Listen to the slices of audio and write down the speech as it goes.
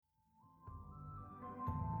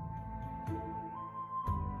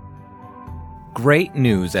Great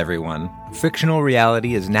news, everyone. Fictional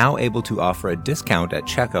Reality is now able to offer a discount at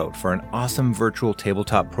checkout for an awesome virtual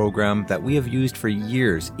tabletop program that we have used for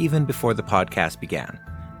years, even before the podcast began.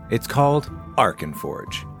 It's called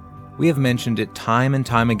Arkenforge. We have mentioned it time and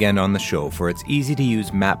time again on the show for its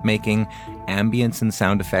easy-to-use map making, ambience and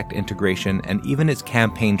sound effect integration, and even its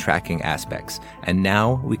campaign tracking aspects. And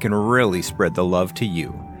now we can really spread the love to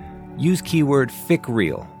you. Use keyword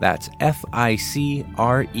FICREAL, that's FICREAL,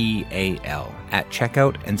 at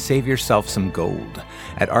checkout and save yourself some gold.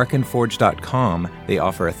 At arkenforge.com, they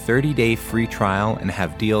offer a 30-day free trial and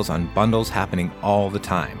have deals on bundles happening all the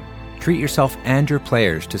time. Treat yourself and your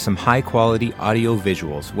players to some high-quality audio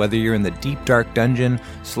visuals, whether you're in the deep dark dungeon,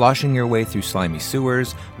 sloshing your way through slimy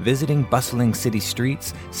sewers, visiting bustling city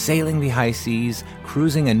streets, sailing the high seas,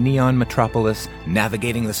 cruising a neon metropolis,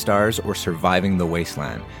 navigating the stars, or surviving the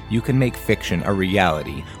wasteland. You can make fiction a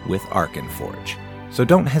reality with Arkenforge. So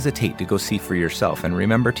don't hesitate to go see for yourself, and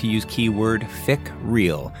remember to use keyword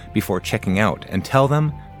FICREAL before checking out, and tell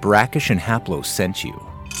them Brackish and Haplo sent you.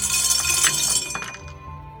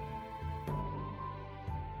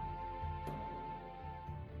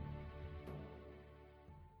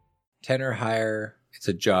 Tenor hire, it's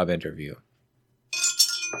a job interview.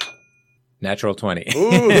 Natural 20.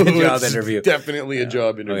 Ooh, job interview. Definitely a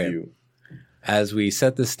job interview. Okay. As we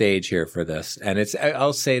set the stage here for this, and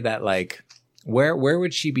I'll say that, like, where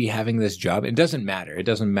would she be having this job? It doesn't matter. It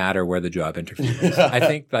doesn't matter where the job interview is. I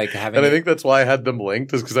think, like, having... And I think that's why I had them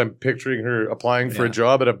linked, is because I'm picturing her applying for a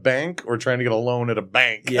job at a bank or trying to get a loan at a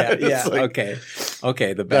bank. Yeah, like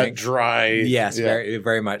okay, the bank. That dry... Yes, very,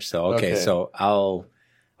 very much so. Okay, so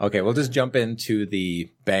we'll just jump into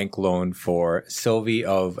the bank loan for Sylvie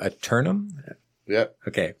of Aternum. Yeah.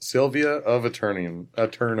 Okay. Sylvia of Aternum.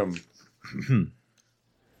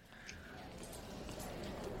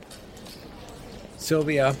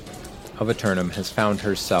 Sylvia of Aternum has found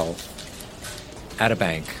herself at a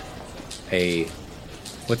bank.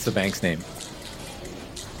 What's the bank's name?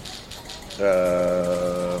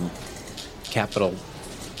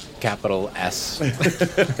 Capital S.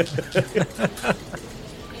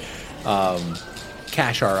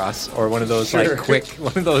 Cash R Us, or one of those quick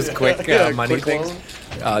money quick things.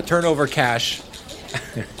 Turnover cash,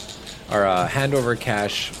 or hand over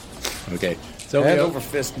cash. Okay, Sylvia, hand over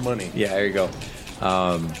fist money. Yeah, there you go.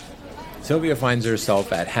 Sylvia finds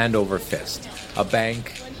herself at Hand Over Fist, a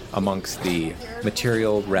bank amongst the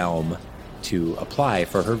material realm, to apply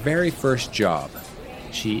for her very first job.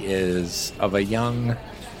 She is of a young,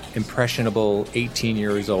 impressionable 18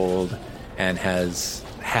 years old and has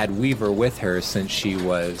had Weaver with her since she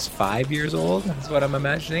was 5 years old, is what I'm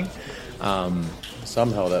imagining.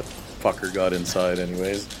 Somehow that fucker got inside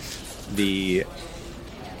anyways. The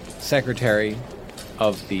secretary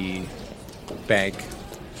of the bank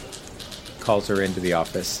calls her into the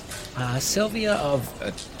office. Sylvia of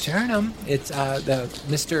Turnham, it's the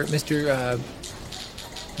Mr.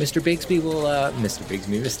 Bigsby will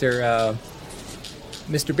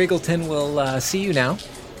Mr. Biggleton will see you now.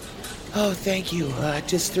 Oh, thank you.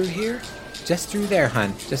 Just through here? Just through there,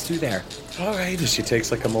 hon. Just through there. All right. She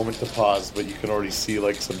takes like a moment to pause, but you can already see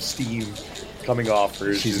like some steam coming off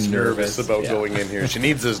her. She's nervous about going in here. She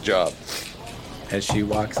needs this job. As she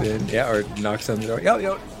walks in, or knocks on the door.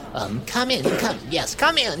 Yo. Come in,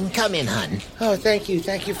 come in, hon. Oh, thank you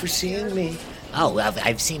for seeing me. Oh, well,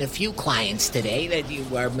 I've seen a few clients today that you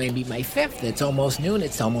are maybe my fifth. It's almost noon.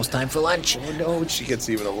 It's almost time for lunch. Oh, no, she gets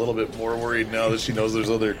even a little bit more worried now that she knows there's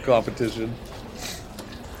other competition.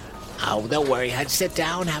 Oh, don't worry. Sit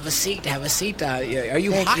down, have a seat. Are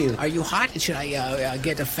you Thank hot? you. Are you hot? Should I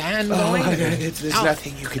get a fan going? There's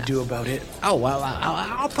nothing you can do about it. Oh, well,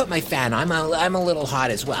 I'll put my fan on. I'm a little hot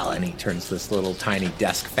as well. And he turns this little tiny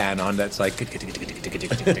desk fan on that's like with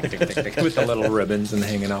the little ribbons and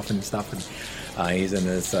hanging off and stuff. And he's in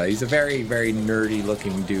this. He's a very, very nerdy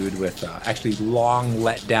looking dude with actually long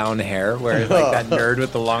let down hair, where like that nerd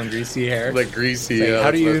with the long greasy hair. Like greasy. How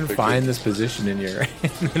do you even find this position in your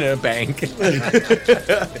in a bank?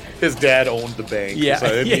 His dad owned the bank. Yeah,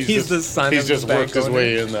 so he's the son. He's of just the worked bank his owner.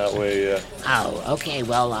 way in that way. Yeah. Oh, okay.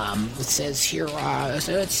 Well, it says here,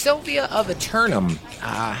 so it's Sylvia of Aternum.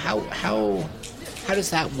 How does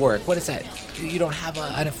that work? What is that? You don't have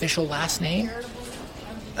an official last name?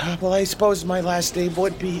 Well, I suppose my last name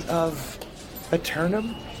would be of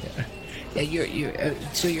Aternum. Yeah,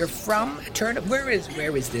 so you're from Aternum. Where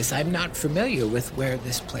is this? I'm not familiar with where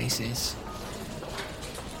this place is.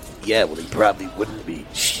 Yeah, well, he probably wouldn't be.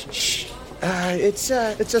 Shh. It's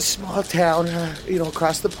a small town,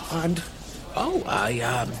 across the pond. Oh,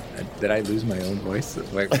 did I lose my own voice?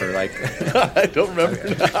 I don't remember.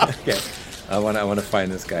 Okay. I want to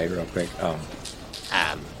find this guy real quick.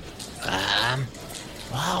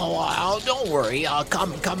 Don't worry.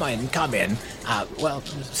 Come in. Well,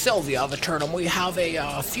 Sylvia Viternum, we have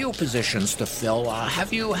a few positions to fill.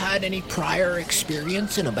 Have you had any prior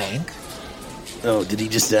experience in a bank? Oh, did he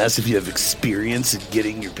just ask if you have experience in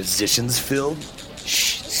getting your positions filled?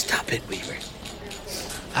 Shh, stop it, Weaver.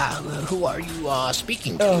 Who are you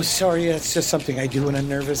speaking to? Oh, sorry, it's just something I do when I'm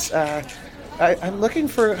nervous. I'm looking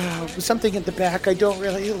for something at the back. I don't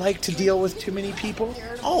really like to deal with too many people.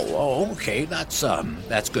 Okay.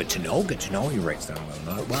 That's good to know. Good to know. You write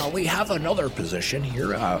down. Well, we have another position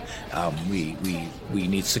here. We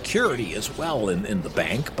need security as well in the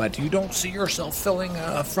bank, but you don't see yourself filling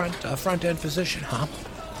a front end position, huh?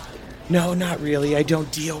 No, not really. I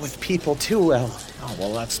don't deal with people too well. Oh,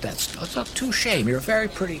 well, that's a too shame. You're a very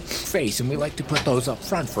pretty face, and we like to put those up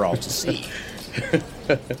front for all to see.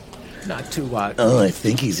 Not too, Oh, I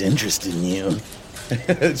think he's interested in you.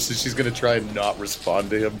 So she's going to try and not respond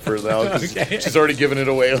to him for now. Okay. She's already given it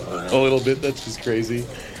away a little bit. That's just crazy.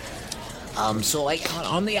 So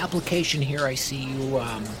on the application here, I see you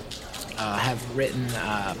have written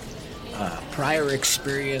prior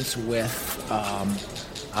experience with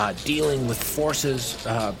dealing with forces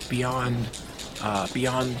beyond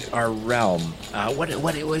our realm.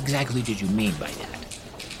 What exactly did you mean by that?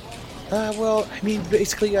 Well, I mean,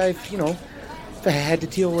 basically, I had to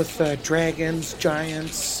deal with dragons,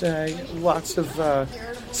 giants, lots of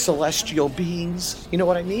celestial beings. You know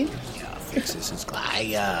what I mean? Yeah, fixes.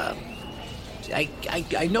 I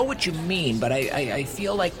know what you mean, but I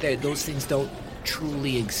feel like those things don't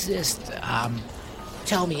truly exist.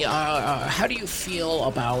 Tell me, how do you feel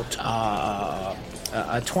about a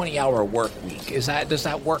 20-hour work week? Does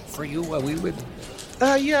that work for you? We would.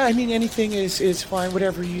 Yeah, I mean, anything is fine.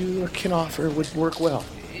 Whatever you can offer would work well.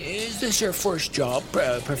 Is this your first job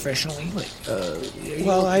professionally?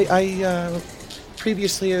 Well, I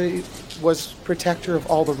previously was protector of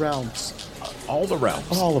all the realms. All the realms?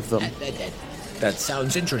 All of them. That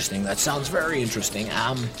sounds interesting. That sounds very interesting.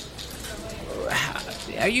 Are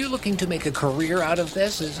you looking to make a career out of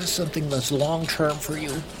this? Is this something that's long-term for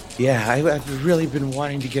you? Yeah, I've really been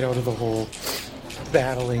wanting to get out of the whole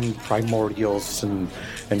battling primordials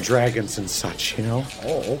and dragons and such, you know?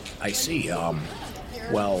 Oh, I see.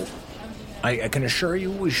 Well, I can assure you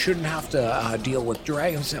we shouldn't have to deal with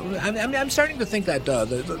dragons. I'm starting to think that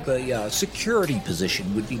the security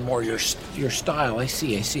position would be more your style. I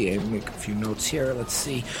see. I make a few notes here. Let's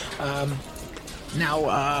see.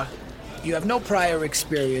 Now, you have no prior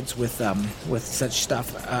experience with such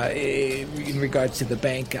stuff in regards to the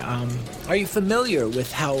bank. Are you familiar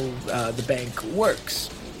with how the bank works?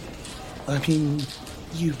 I mean,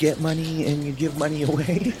 you get money and you give money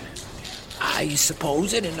away? I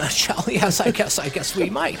suppose in a nutshell, yes, I guess we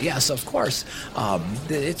might. Yes, of course.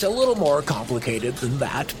 It's a little more complicated than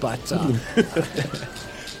that, but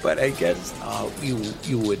but I guess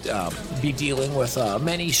you would be dealing with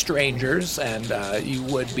many strangers, and you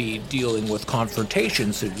would be dealing with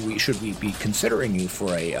confrontations. Should we be considering you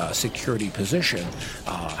for a security position?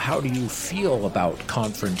 How do you feel about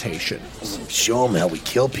confrontation? Show them how we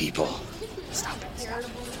kill people. Stop it.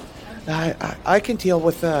 I can deal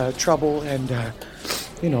with trouble and,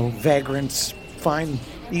 vagrants fine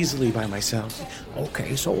easily by myself.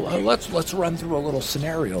 Okay, so let's run through a little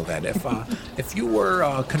scenario then. If you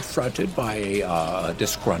were confronted by a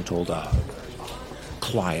disgruntled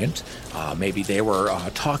client, maybe they were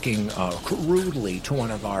talking rudely to one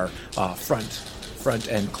of our front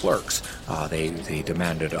end clerks. They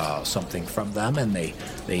demanded something from them, and they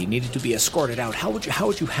needed to be escorted out. How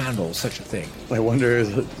would you handle such a thing? I wonder,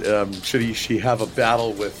 should she have a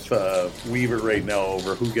battle with Weaver right now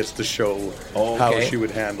over who gets to show how she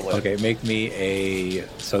would handle it? Okay, make me a.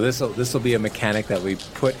 So this will be a mechanic that we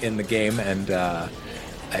put in the game, and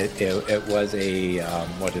it was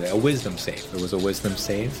a wisdom save. It was a wisdom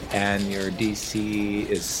save, and your DC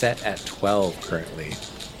is set at 12 currently.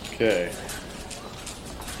 Okay.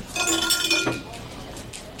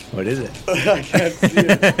 What is it? I can't see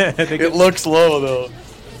it. It looks low, though.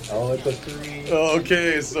 Oh, it's a 3.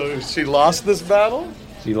 Okay, so she lost this battle?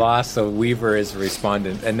 She lost, so Weaver is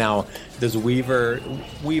respondent. And now, does Weaver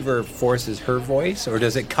forces her voice, or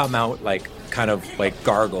does it come out like kind of like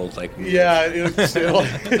gargled? Like yeah, so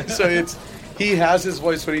it's he has his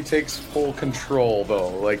voice when he takes full control, though.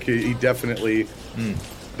 Like he definitely.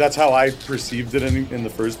 That's how I perceived it in the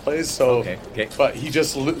first place. So, okay. But she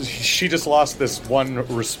just lost this one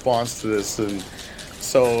response to this, and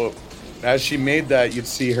so as she made that, you'd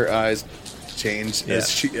see her eyes change as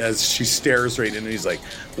she stares right in, and he's like,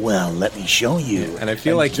 Well, let me show you. And I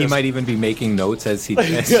feel like he might even be making notes as he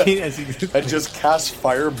and just casts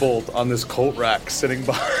firebolt on this coat rack sitting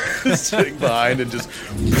behind and just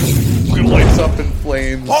lights up in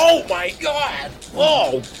flames. Oh my God!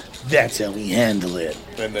 Oh, that's how we handle it.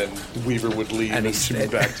 And then Weaver would leave And and he she'd be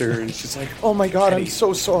said- back to her, and she's like, Oh my God, I'm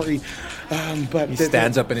so sorry. But he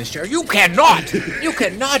stands up in his chair. You cannot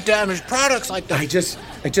damage products like that. I just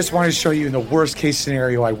wanted to show you in the worst case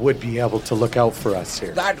scenario, I would be able to look out for us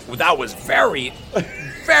here. That was very,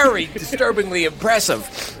 very disturbingly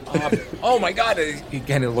impressive. Oh my God! He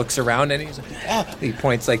kind of looks around and he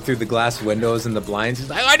points like through the glass windows and the blinds. He's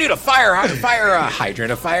like, I need a fire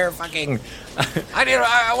hydrant, I need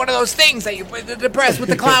one of those things that you depress with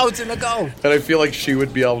the clouds and the go. and I feel like she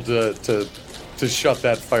would be able to shut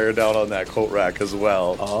that fire down on that coat rack as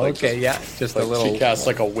well. Oh, Like, okay, yeah, just like a little. she casts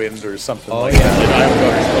like a wind or something. Oh, like yeah. that. Like, I haven't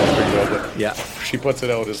got her spells figured out, but Yeah. she puts it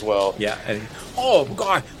out as well. Yeah. And oh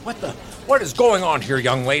God! What is going on here,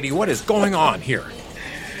 young lady? What is going on here?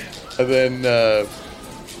 And then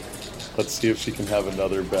let's see if she can have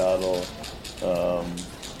another battle.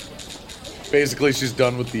 Basically, she's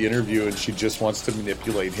done with the interview and she just wants to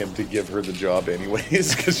manipulate him to give her the job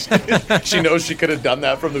anyways, because she knows she could have done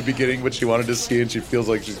that from the beginning, but she wanted to see, and she feels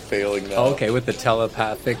like she's failing now. Okay, with the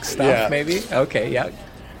telepathic stuff, Yeah. maybe. Okay, yeah.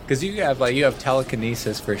 Because you have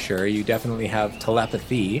telekinesis for sure. You definitely have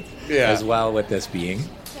telepathy as well with this being.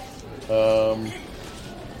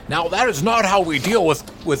 Now that is not how we deal with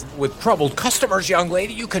troubled customers, young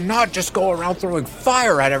lady. You cannot just go around throwing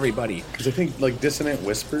fire at everybody. Because I think like dissonant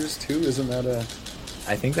whispers too, isn't that a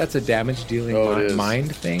I think that's a damage dealing it is.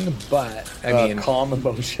 mind thing, but I mean, calm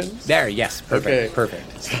emotions? there, yes, perfect, Okay.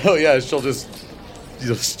 perfect. So yeah, she'll just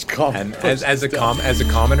calm. And as a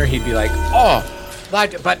commoner, he'd be like, "Oh,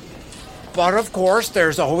 but of course,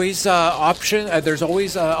 there's always there's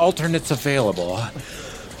always alternates available."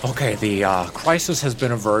 Okay, the crisis has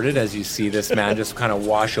been averted as you see this man just kind of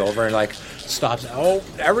wash over and like stops. Oh,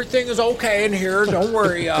 everything is okay in here. Don't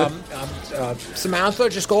worry. Samantha,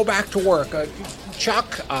 just go back to work.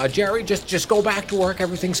 Chuck, Jerry, just go back to work.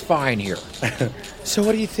 Everything's fine here. So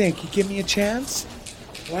what do you think? You give me a chance?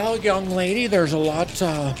 Well, young lady, there's a lot.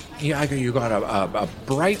 You got a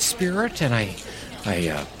bright spirit, and I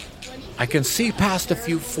can see past a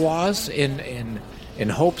few flaws in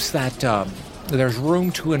hopes that there's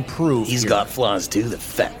room to improve. He's here. got flaws too, the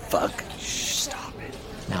fat fuck. Stop it.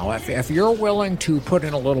 Now, if you're willing to put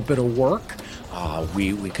in a little bit of work,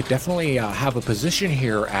 we could definitely have a position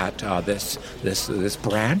here at this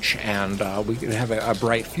branch, and we could have a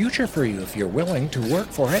bright future for you if you're willing to work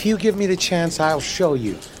for it. If you give me the chance, I'll show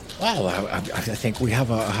you. Well, I think we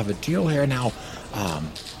have a deal here now.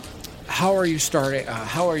 How are you starting?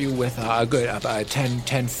 How are you with a good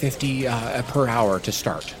 $10.50 per hour to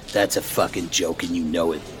start? That's a fucking joke, and you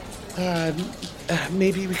know it.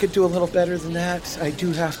 Maybe we could do a little better than that. I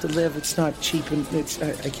do have to live. It's not cheap, and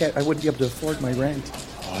I wouldn't be able to afford my rent.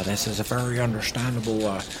 Oh, this is a very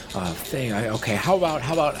understandable thing. Okay, how about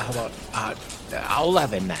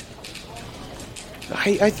 11 then?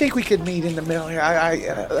 I think we could meet in the middle here.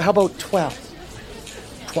 How about 12?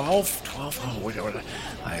 12?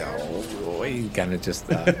 You kind of just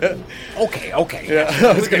okay. Yeah,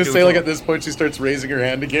 I was gonna say, like at this point, she starts raising her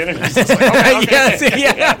hand again, and he's just like, okay. Yes,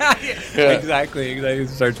 yeah. Exactly. It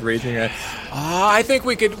starts raising her. I think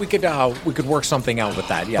we could work something out with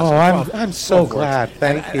that. Yes. Oh, 12 I'm so 12 glad. works.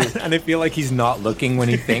 Thank you. And I feel like he's not looking when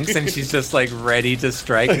he thinks, and she's just like ready to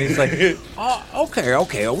strike, and he's like, "Oh,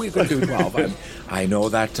 okay, we could do 12." I know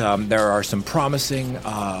that there are some promising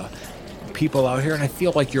people out here, and I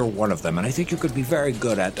feel like you're one of them, and I think you could be very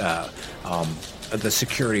good at the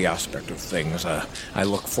security aspect of things. I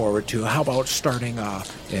look forward to. How about starting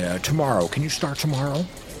tomorrow? Can you start tomorrow?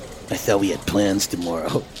 I thought we had plans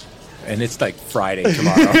tomorrow. And it's like Friday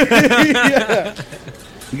tomorrow.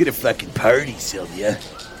 We got a fucking party, Sylvia.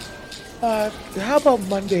 How about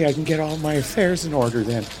Monday? I can get all my affairs in order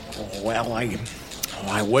then. Well,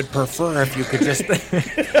 I would prefer if you could just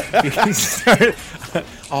you can start.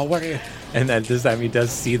 Oh, what are you? And then this time he does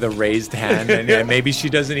see the raised hand, and maybe she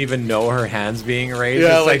doesn't even know her hands being raised.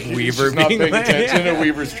 Yeah, it's like Weaver she's not being paying like, attention, and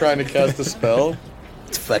Weaver's trying to cast a spell.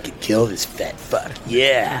 Let's fucking kill this fat fuck.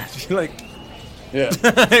 Yeah. She like Yeah.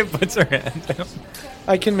 puts her hand down.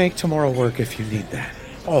 I can make tomorrow work if you need that.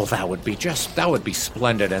 Oh, that would be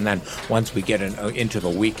splendid. And then once we get into the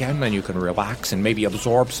weekend, then you can relax and maybe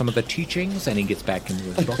absorb some of the teachings. And he gets back into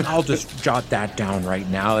his book. I'll just jot that down right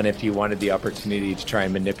now. And if you wanted the opportunity to try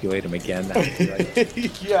and manipulate him again, that would be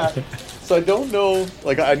right. Yeah. So I don't know.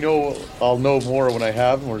 Like I know I'll know more when I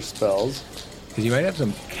have more spells. Because you might have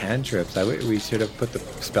some cantrips. We should have put the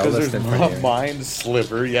spell Because list in there's front of you. Mind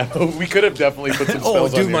Sliver. Yeah, we could have definitely put some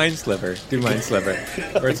spells on do here. Mind Sliver. Do Mind Sliver.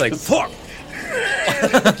 Where it's like, fuck!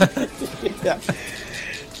 Yeah.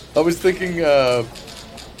 I was thinking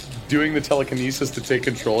doing the telekinesis to take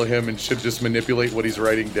control of him and should just manipulate what he's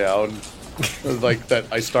writing down. Like that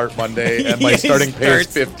I start Monday and my He starting pay is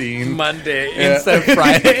starts 15. Monday Yeah. instead of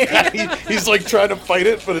Friday. He's like trying to fight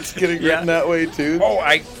it, but it's getting written that way too. Oh,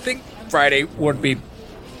 I think Friday would be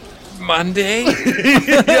Monday.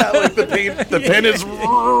 Yeah, like the pen is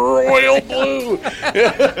royal blue.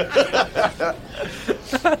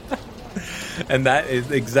 And that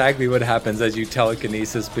is exactly what happens as you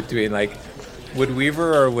telekinesis between, like, would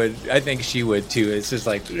Weaver or would... I think she would, too. It's just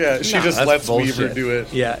like... Yeah, she nah, just that's lets bullshit. Weaver do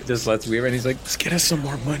it. Yeah, just lets Weaver. And he's like, Let's get us some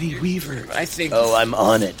more money, Weaver. I think Oh, I'm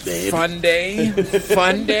on it, babe. fun day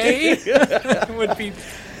would be...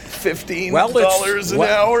 $15 Well, it's- an what-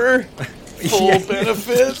 hour. Full Yeah.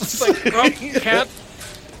 benefits. Can't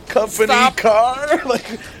Company stop. car.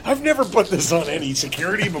 Like, I've never put this on any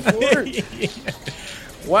security before.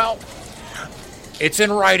 Well, it's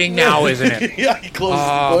in writing now, isn't it? Yeah, he closes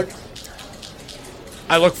the book.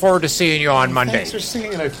 I look forward to seeing you on Monday. Thanks for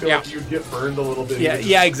singing. I feel Yeah. like you'd get burned a little bit.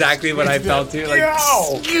 Yeah, exactly what I felt too. Like,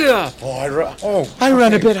 Yow! yeah. Oh, I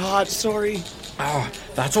run a bit hot. Sorry. Oh,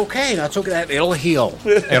 that's okay. That's okay. It'll heal.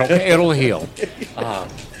 It'll heal.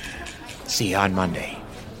 See you on Monday.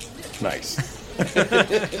 Nice.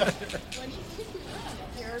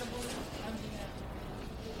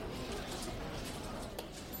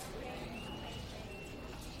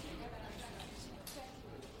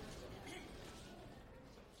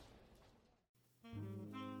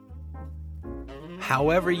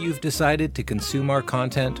 However you've decided to consume our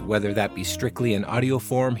content, whether that be strictly in audio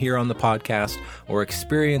form here on the podcast or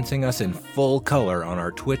experiencing us in full color on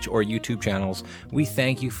our Twitch or YouTube channels, we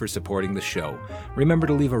thank you for supporting the show. Remember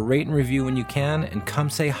to leave a rate and review when you can, and come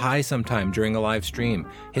say hi sometime during a live stream.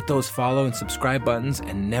 Hit those follow and subscribe buttons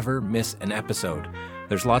and never miss an episode.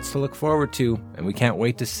 There's lots to look forward to, and we can't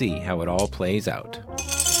wait to see how it all plays out.